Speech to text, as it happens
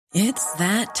It's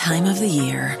that time of the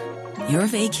year. Your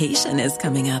vacation is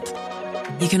coming up.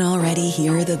 You can already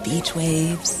hear the beach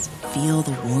waves, feel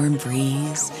the warm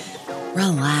breeze,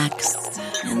 relax,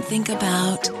 and think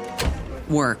about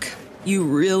work. You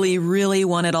really, really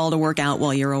want it all to work out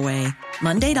while you're away.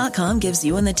 Monday.com gives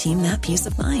you and the team that peace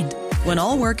of mind. When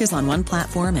all work is on one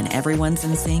platform and everyone's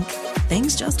in sync,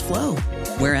 things just flow.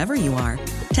 Wherever you are,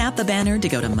 tap the banner to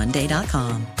go to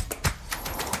Monday.com.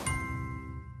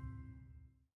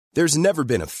 There's never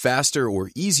been a faster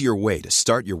or easier way to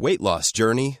start your weight loss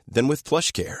journey than with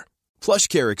PlushCare.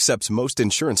 PlushCare accepts most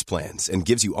insurance plans and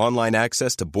gives you online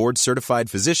access to board-certified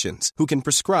physicians who can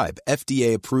prescribe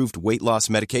FDA-approved weight loss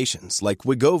medications like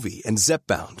Wegovy and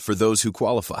Zepbound for those who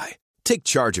qualify. Take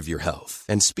charge of your health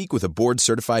and speak with a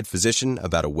board-certified physician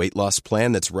about a weight loss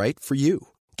plan that's right for you.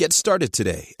 Get started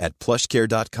today at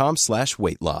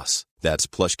plushcare.com/weight loss. That's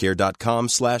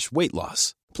plushcare.com/weight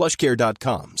loss.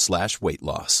 plushcare.com/weight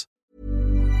loss.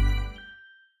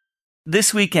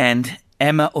 This weekend,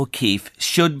 Emma O'Keefe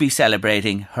should be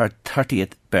celebrating her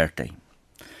 30th birthday.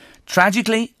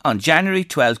 Tragically, on January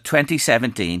 12,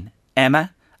 2017,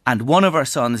 Emma and one of her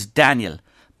sons, Daniel,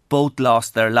 both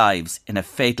lost their lives in a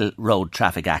fatal road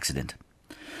traffic accident.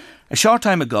 A short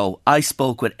time ago, I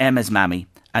spoke with Emma's mammy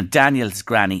and Daniel's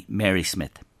granny, Mary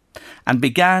Smith, and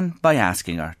began by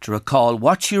asking her to recall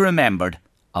what she remembered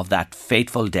of that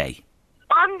fateful day.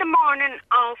 On the morning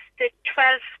of the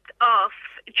 12th of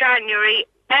January,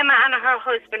 Emma and her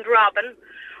husband Robin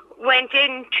went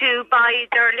in to buy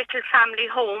their little family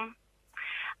home,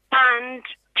 and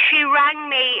she rang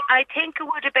me. I think it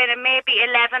would have been maybe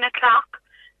 11 o'clock,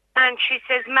 and she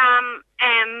says, "Ma'am,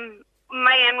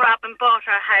 me and Robin bought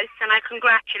our house," and I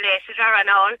congratulated her and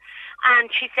all,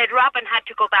 and she said Robin had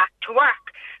to go back to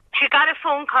work. She got a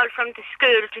phone call from the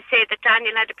school to say that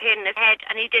Daniel had a pain in his head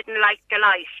and he didn't like the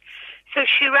light. So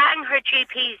she rang her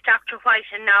GP's, Dr.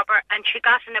 White in Nobber, and she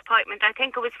got an appointment. I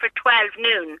think it was for 12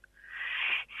 noon.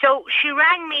 So she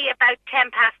rang me about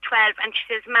 10 past 12 and she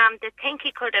says, "Ma'am, they think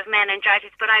he could have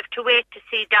meningitis, but I have to wait to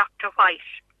see Dr.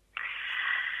 White."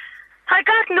 I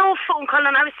got no phone call,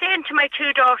 and I was saying to my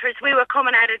two daughters, we were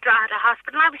coming out of Drogheda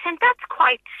Hospital, and I was saying, that's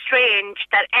quite strange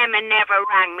that Emma never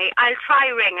rang me. I'll try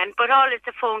ringing, but all as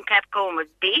the phone kept going was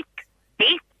beep,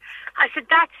 beep. I said,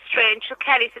 that's strange. So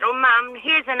Kelly said, "Oh, ma'am,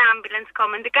 here's an ambulance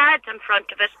coming. The guard's in front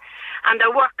of it, and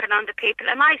they're working on the people."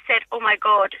 And I said, "Oh, my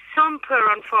God, some poor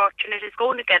unfortunate is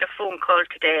going to get a phone call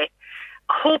today.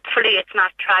 Hopefully it's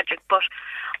not tragic." But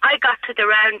I got to the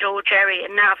round old Jerry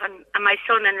in Navan, and my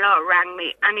son-in-law rang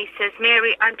me, and he says,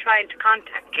 "Mary, I'm trying to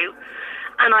contact you."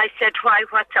 And I said, "Why,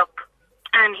 what's up?"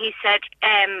 And he said,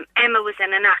 Emma was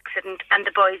in an accident and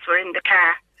the boys were in the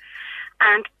car.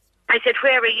 And I said,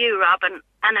 "Where are you, Robin?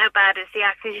 And how bad is the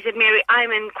accident?" He said, "Mary,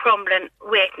 I'm in Crumlin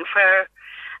waiting for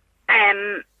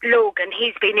Logan.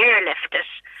 He's been airlifted."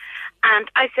 And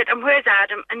I said, "And where's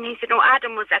Adam?" And he said, "No,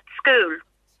 Adam was at school."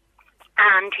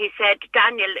 And he said,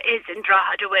 "Daniel is in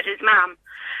Drogheda with his mum."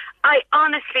 I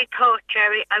honestly thought,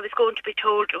 Jerry, I was going to be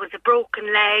told it was a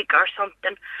broken leg or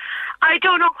something. I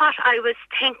don't know what I was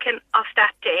thinking of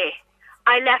that day.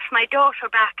 I left my daughter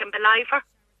back in Beliver,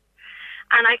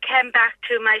 and I came back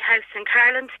to my house in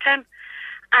Carlinstown,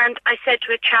 and I said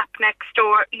to a chap next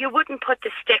door, "You wouldn't put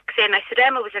the sticks in." I said,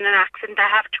 "Emma was in an accident. I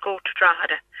have to go to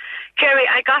Drogheda." Jerry,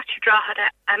 I got to Drogheda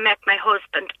and met my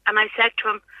husband, and I said to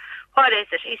him, "What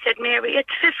is it?" He said, "Mary,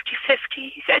 it's 50-50.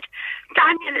 He said,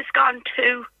 "Daniel has gone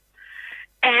to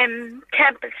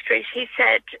Temple Street." He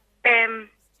said,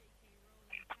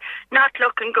 "Not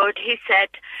looking good." He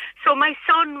said, so my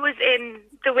son was in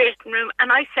the waiting room,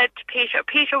 and I said to Peter,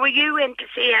 "Peter, were you in to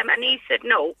see him?" And he said,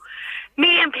 "No."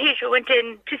 Me and Peter went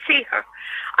in to see her.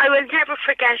 I will never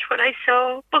forget what I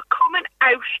saw, but coming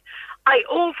out, I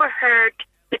overheard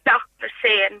the doctor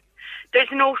saying,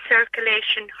 "There's no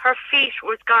circulation. Her feet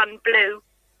was gone blue."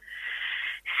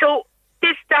 So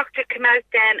this doctor came out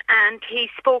then and he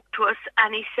spoke to us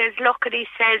and he says, "Look," and he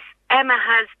says, "Emma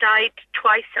has died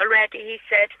twice already." He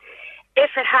said,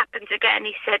 "If it happens again,"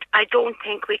 he said, "I don't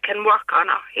think we can work on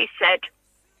her." He said.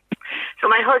 So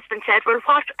my husband said, "Well,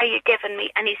 what are you giving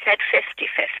me?" And he said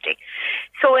 50-50.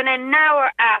 So in an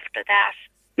hour after that,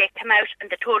 they came out and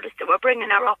they told us they were bringing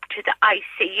her up to the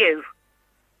ICU.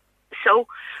 So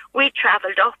we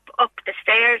travelled up the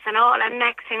stairs and all, and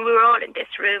next thing we were all in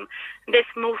this room. And this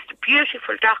most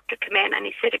beautiful doctor came in and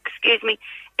he said, "Excuse me,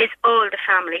 is all the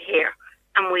family here?"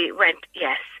 And we went,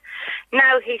 "Yes."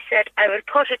 Now, he said, "I will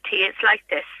put it to you, it's like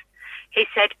this." He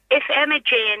said, "If Emma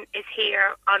Jane is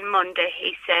here on Monday,"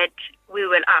 he said, "we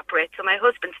will operate." So my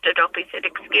husband stood up, he said,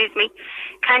 "Excuse me,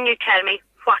 can you tell me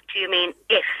what do you mean,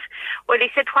 if? Well, he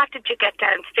said, what did you get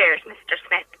downstairs, Mr.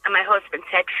 Smith? And my husband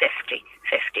said, 50.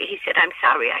 He said, I'm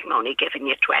sorry, I'm only giving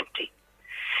you 20.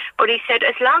 But he said,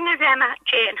 as long as Emma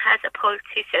Jane has a pulse,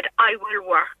 he said, I will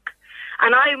work.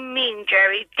 And I mean,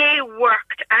 Jerry, they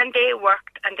worked and they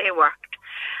worked and they worked.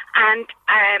 And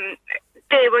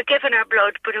they were giving her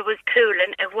blood, but it was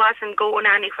pooling. It wasn't going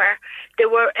anywhere. They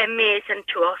were amazing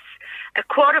to us.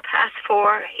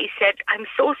 4:15, he said, I'm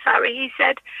so sorry. He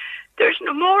said, there's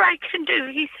no more I can do.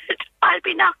 He said, I'll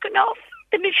be knocking off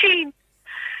the machine.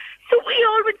 So we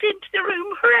all went into the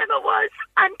room where Emma was,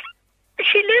 and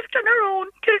she lived on her own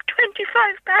till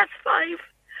 5:25.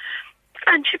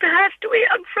 And she passed away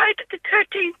on Friday the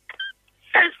 13th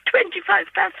at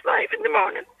 5:25 in the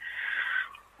morning.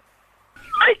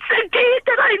 It's a day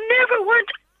that I never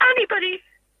want anybody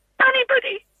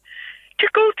to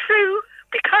go through,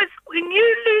 because when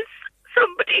you lose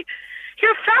somebody,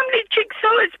 your family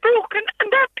jigsaw is broken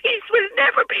and that piece will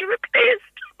never be replaced.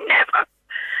 Never.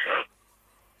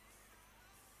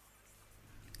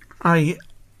 I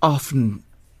often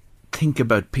think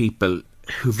about people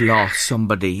who've lost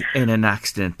somebody in an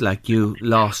accident, like you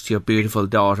lost your beautiful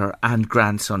daughter and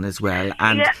grandson as well,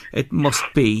 and it must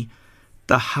be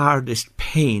the hardest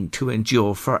pain to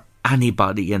endure for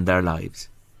anybody in their lives.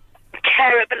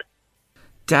 Terrible.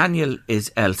 Daniel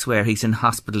is elsewhere. He's in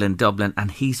hospital in Dublin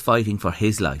and he's fighting for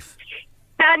his life.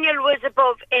 Daniel was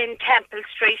above in Temple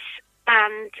Street,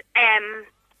 and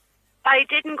I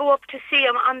didn't go up to see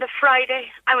him on the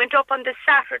Friday. I went up on the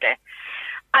Saturday.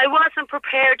 I wasn't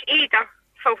prepared either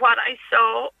for what I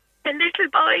saw. The little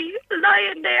boy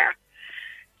lying there.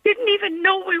 Didn't even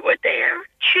know we were there.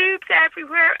 Tubes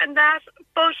everywhere and that,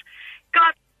 but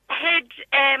got head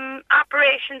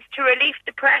operations to relieve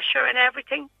the pressure and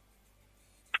everything.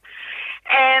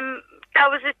 That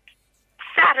was a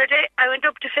Saturday. I went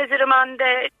up to visit him on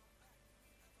the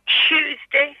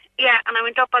Tuesday, and I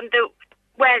went up on the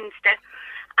Wednesday,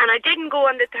 and I didn't go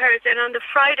on the Thursday. And on the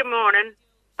Friday morning,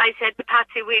 I said to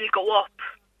Patsy, we'll go up.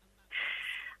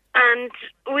 And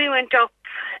we went up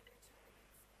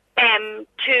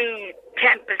to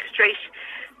Temple Street,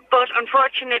 but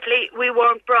unfortunately we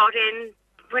weren't brought in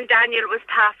when Daniel was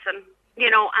passing,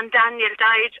 and Daniel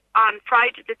died on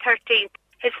Friday the 13th.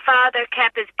 His father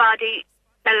kept his body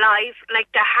alive,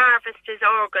 like to harvest his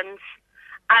organs,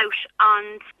 out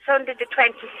on Sunday the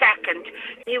 22nd.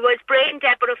 He was brain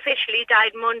dead, but officially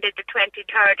died Monday the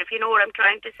 23rd, if you know what I'm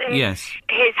trying to say. Yes.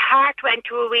 His heart went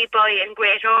to a wee boy in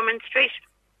Great Ormond Street,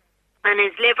 and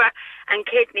his liver and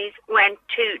kidneys went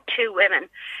to two women.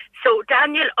 So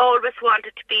Daniel always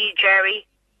wanted to be Jerry.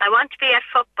 I want to be at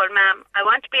football, ma'am. I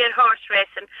want to be at horse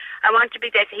racing. I want to be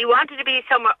this. He wanted to be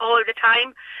somewhere all the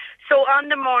time. So on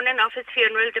the morning of his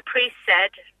funeral, the priest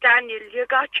said, Daniel, you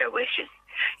got your wishes.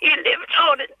 You lived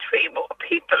on in 3 more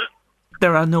people.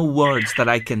 There are no words that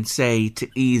I can say to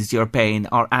ease your pain,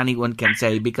 or anyone can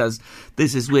say, because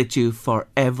this is with you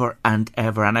forever and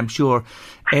ever. And I'm sure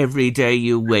every day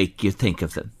you wake, you think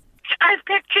of them. I've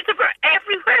pictures of her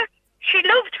everywhere. She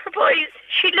loved her boys.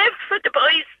 She lived for the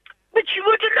boys. But she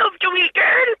would have loved a wee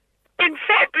girl. In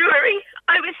February,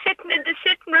 I was sitting in the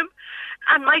sitting room,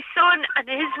 and my son and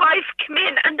his wife came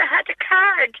in, and they had a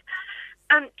card.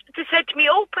 And they said to me,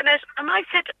 open it. And I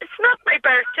said, it's not my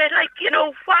birthday.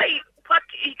 Why? What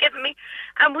are you giving me?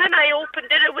 And when I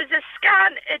opened it, it was a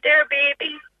scan of their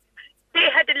baby. They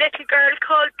had a little girl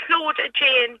called Clodagh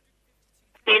Jane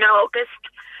in August.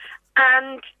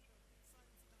 And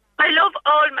I love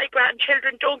all my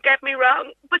grandchildren, don't get me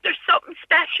wrong, but there's something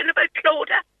special about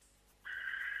Clodagh.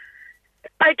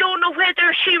 I don't know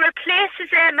whether she replaces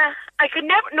Emma. I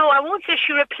won't say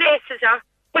she replaces her,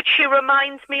 but she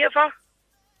reminds me of her.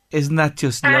 Isn't that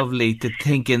just lovely to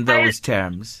think in those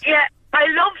terms? Yeah, I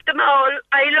love them all.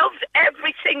 I love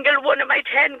every single one of my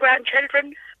 10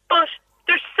 grandchildren. But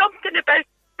there's something about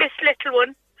this little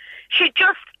one. She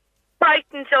just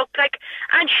brightens up,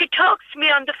 and she talks to me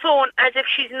on the phone as if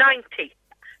she's 90.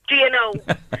 Do you know?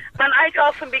 And I'd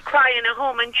often be crying at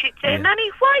home, and she'd say,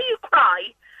 Nanny, why you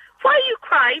cry? Why you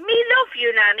cry? Me love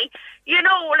you, Nanny.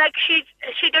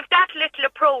 She'd have that little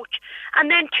approach.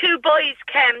 And then 2 boys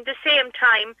came the same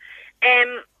time.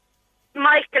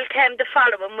 Michael came the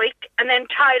following week, and then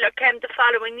Tyler came the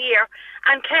following year.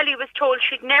 And Kelly was told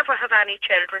she'd never have any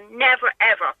children, never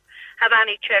ever have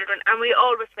any children. And we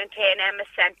always maintain Emma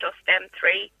sent us them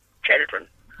 3 children.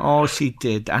 Oh, she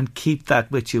did, and keep that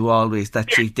with you always,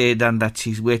 that she did, and that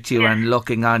she's with you and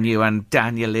looking on you, and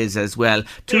Daniel is as well.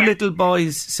 2 little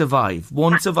boys survive.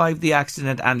 One survived the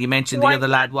accident, and you mentioned the other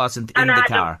lad wasn't in the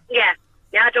car. Yeah,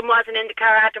 Adam wasn't in the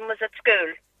car. Adam was at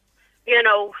school. You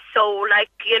know, so like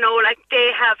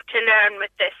they have to learn with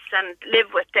this and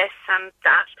live with this and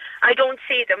that. I don't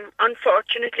see them,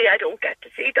 unfortunately. I don't get to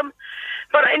see them,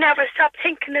 but I never stop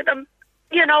thinking of them.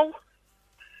 You know.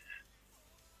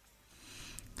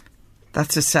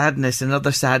 That's a sadness,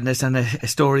 another sadness, and a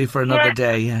story for another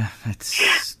day. Yeah,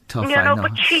 it's tough. You know,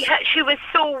 but she was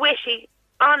so witty.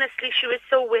 Honestly, she was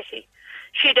so witty.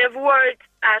 She'd have words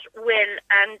at will,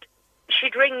 and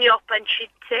she'd ring me up and she'd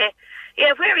say,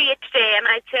 "Yeah, where are you today?" And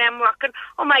I'd say, "I'm working."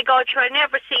 "Oh my God, sure, I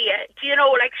never see you." Do you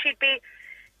know, like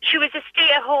she was a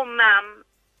stay-at-home mum.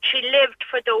 She lived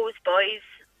for those boys,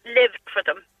 lived for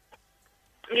them.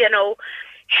 You know,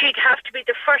 she'd have to be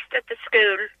the first at the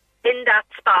school in that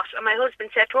spot. And my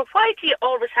husband said to her, "Why do you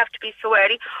always have to be so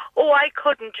early?" "Oh, I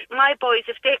couldn't. My boys,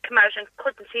 if they come out and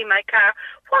couldn't see my car,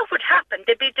 what would happen?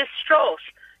 They'd be distraught."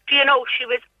 Do you know, she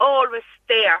was always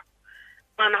there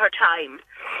on her time.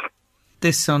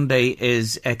 This Sunday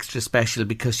is extra special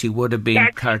because she would have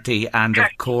been 30, and of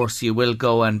course you will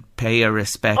go and pay her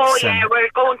respects. Oh yeah, we're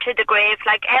going to the grave.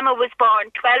 Like, Emma was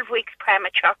born 12 weeks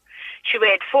premature. She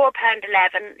weighed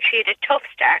 £4.11. She had a tough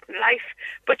start in life,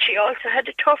 but she also had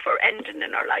a tougher ending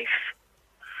in her life.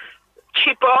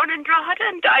 She born in Drogheda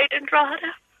and died in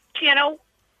Drogheda. You know,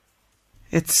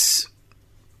 it's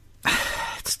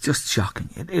just shocking.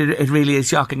 It really is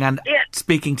shocking. And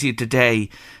speaking to you today,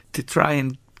 to try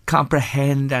and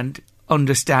comprehend and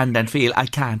understand and feel, I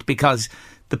can't, because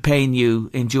the pain you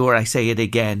endure, I say it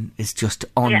again, is just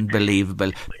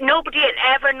unbelievable. Nobody will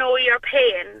ever know your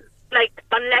pain, like,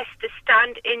 unless they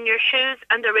stand in your shoes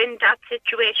and they're in that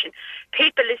situation.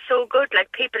 People is so good,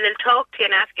 like, people will talk to you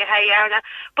and ask you how you are,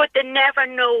 but they never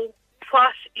know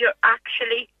what you're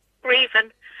actually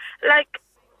grieving. Like,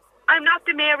 I'm not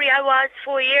the Mary I was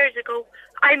 4 years ago.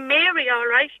 I'm Mary, all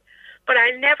right, but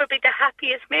I'll never be the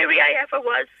happiest Mary I ever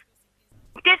was.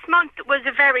 This month was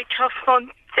a very tough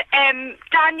month.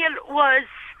 Daniel was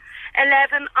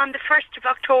 11 on the 1st of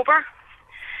October,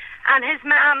 and his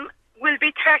mum will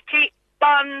be 30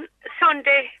 on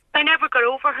Sunday. I never got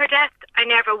over her death. I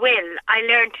never will. I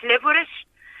learned to live with it.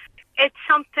 It's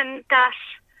something that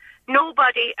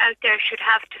nobody out there should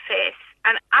have to face.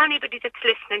 And anybody that's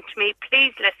listening to me,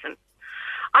 please listen.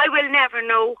 I will never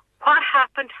know what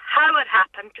happened, how it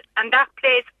happened, and that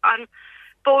plays on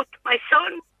both my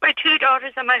son, my 2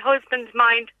 daughters, and my husband's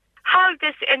mind, how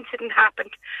this incident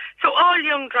happened. So all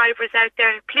young drivers out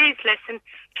there, please listen.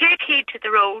 Take heed to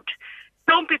the road.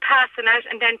 Don't be passing out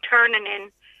and then turning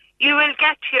in. You will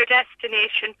get to your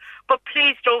destination, but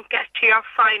please don't get to your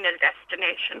final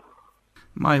destination.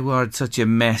 My word, such a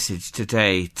message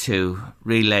today to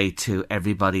relay to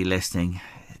everybody listening.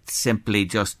 It simply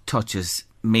just touches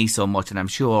me so much, and I'm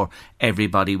sure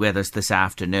everybody with us this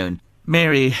afternoon.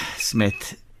 Mary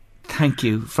Smith, thank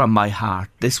you from my heart.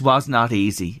 This was not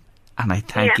easy, and I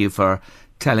thank you for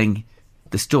telling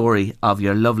the story of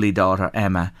your lovely daughter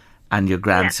Emma and your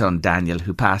grandson Daniel,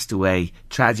 who passed away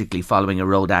tragically following a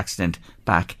road accident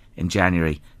back in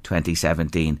January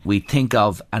 2017. We think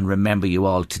of and remember you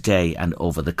all today and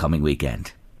over the coming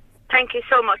weekend. Thank you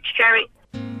so much, Jerry.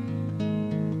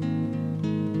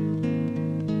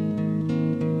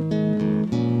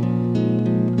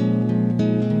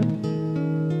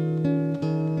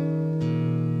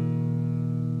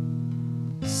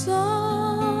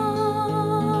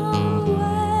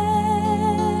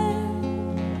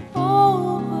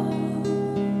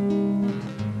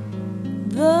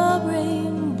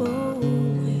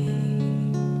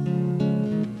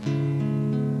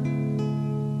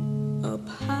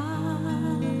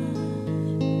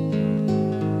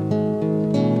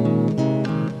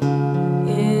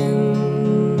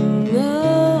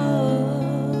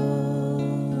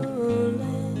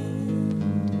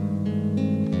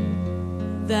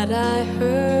 That I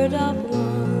heard of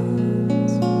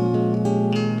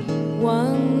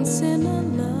once in a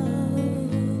lullaby,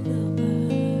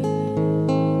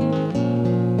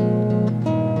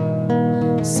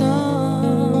 somewhere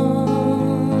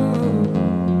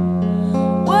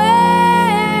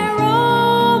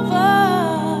over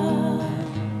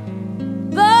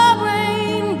the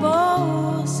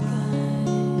rainbow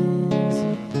skies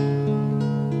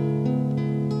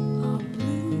are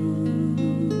blue.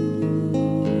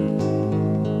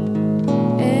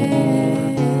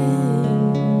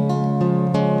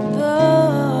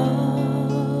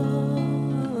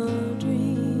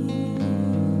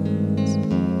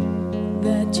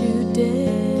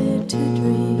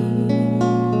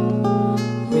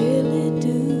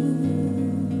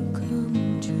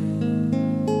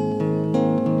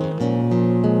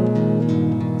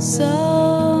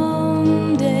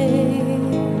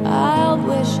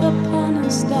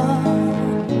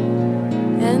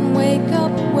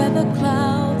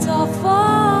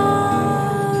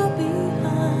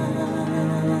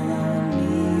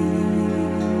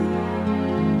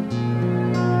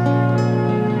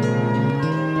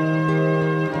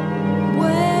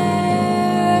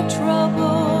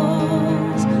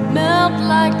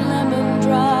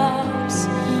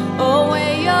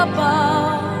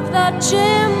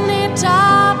 chimney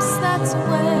tops, that's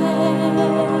where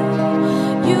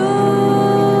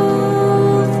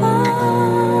you'll find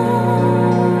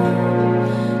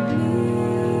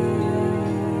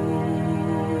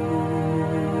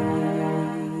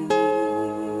me.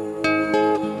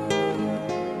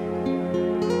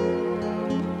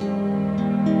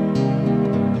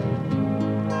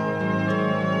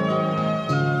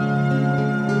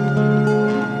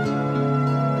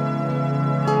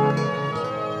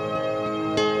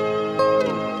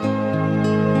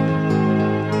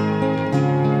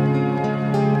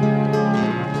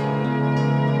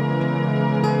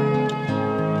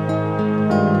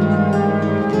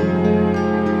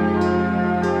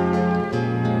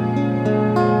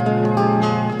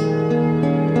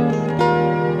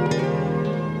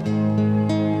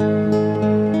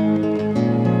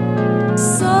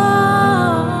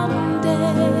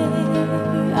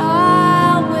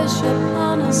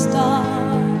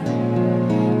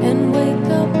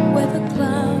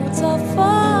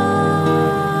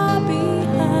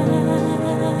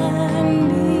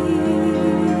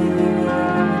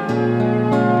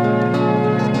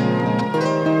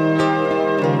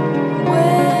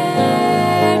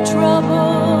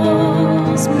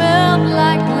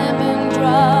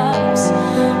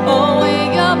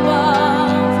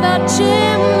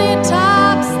 Chimney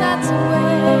tops, that's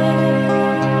where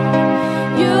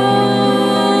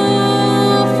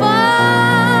you'll find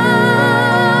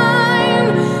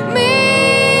me.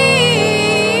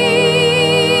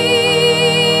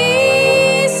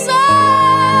 Somewhere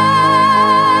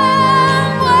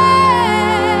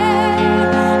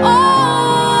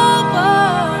over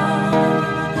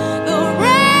the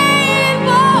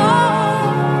rainbow.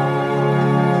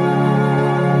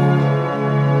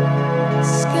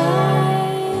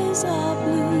 Skies are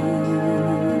blue,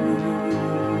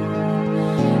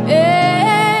 and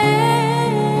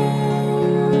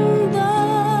the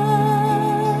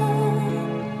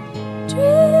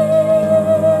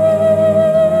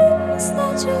dreams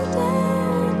that you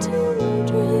dare to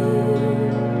dream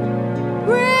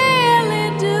really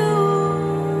do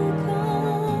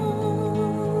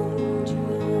come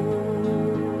true.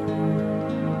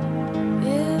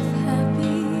 If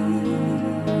happy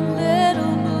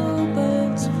little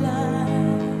bluebirds fly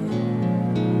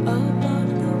above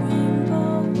the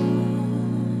rainbow,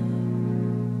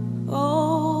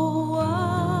 oh,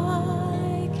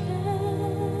 why can't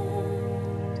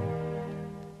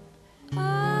I?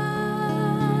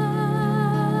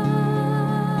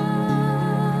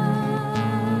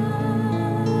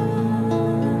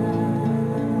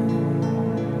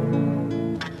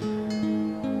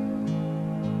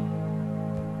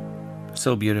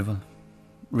 So beautiful.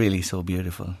 Really so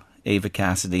beautiful. Ava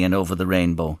Cassidy and Over the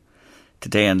Rainbow.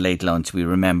 Today on Late Lunch we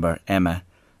remember Emma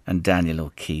and Daniel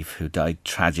O'Keefe, who died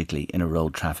tragically in a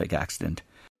road traffic accident.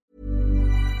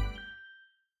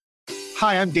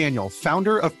 Hi, I'm Daniel,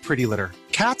 founder of Pretty Litter.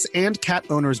 Cats and cat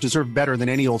owners deserve better than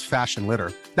any old-fashioned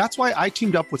litter. That's why I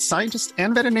teamed up with scientists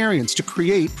and veterinarians to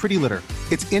create Pretty Litter.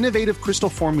 Its innovative crystal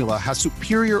formula has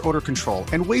superior odor control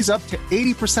and weighs up to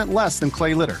 80% less than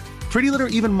clay litter. Pretty Litter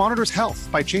even monitors health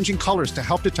by changing colors to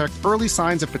help detect early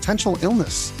signs of potential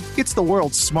illness. It's the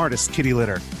world's smartest kitty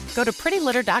litter. Go to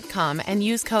prettylitter.com and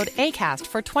use code ACAST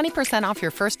for 20% off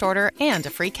your first order and a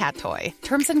free cat toy.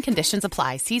 Terms and conditions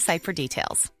apply. See site for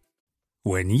details.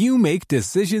 When you make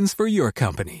decisions for your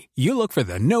company, you look for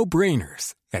the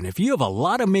no-brainers. And if you have a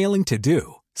lot of mailing to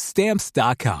do,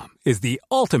 Stamps.com is the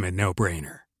ultimate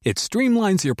no-brainer. It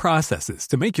streamlines your processes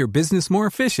to make your business more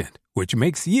efficient, which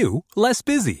makes you less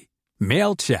busy.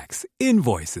 Mail checks,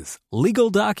 invoices,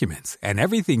 legal documents, and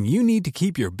everything you need to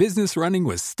keep your business running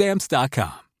with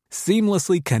Stamps.com.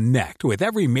 Seamlessly connect with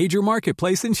every major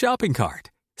marketplace and shopping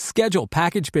cart. Schedule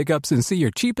package pickups and see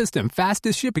your cheapest and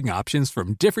fastest shipping options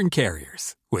from different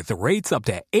carriers, with rates up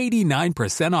to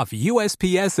 89% off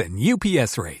USPS and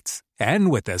UPS rates.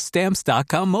 And with the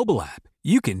Stamps.com mobile app,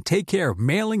 you can take care of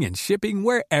mailing and shipping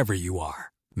wherever you are.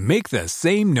 Make the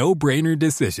same no-brainer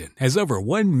decision as over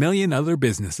 1 million other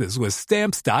businesses with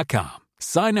Stamps.com.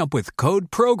 Sign up with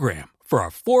code PROGRAM for a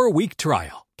 4-week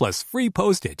trial, plus free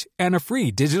postage and a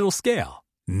free digital scale.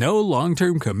 No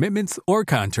long-term commitments or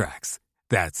contracts.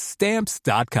 That's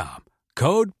Stamps.com.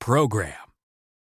 Code PROGRAM.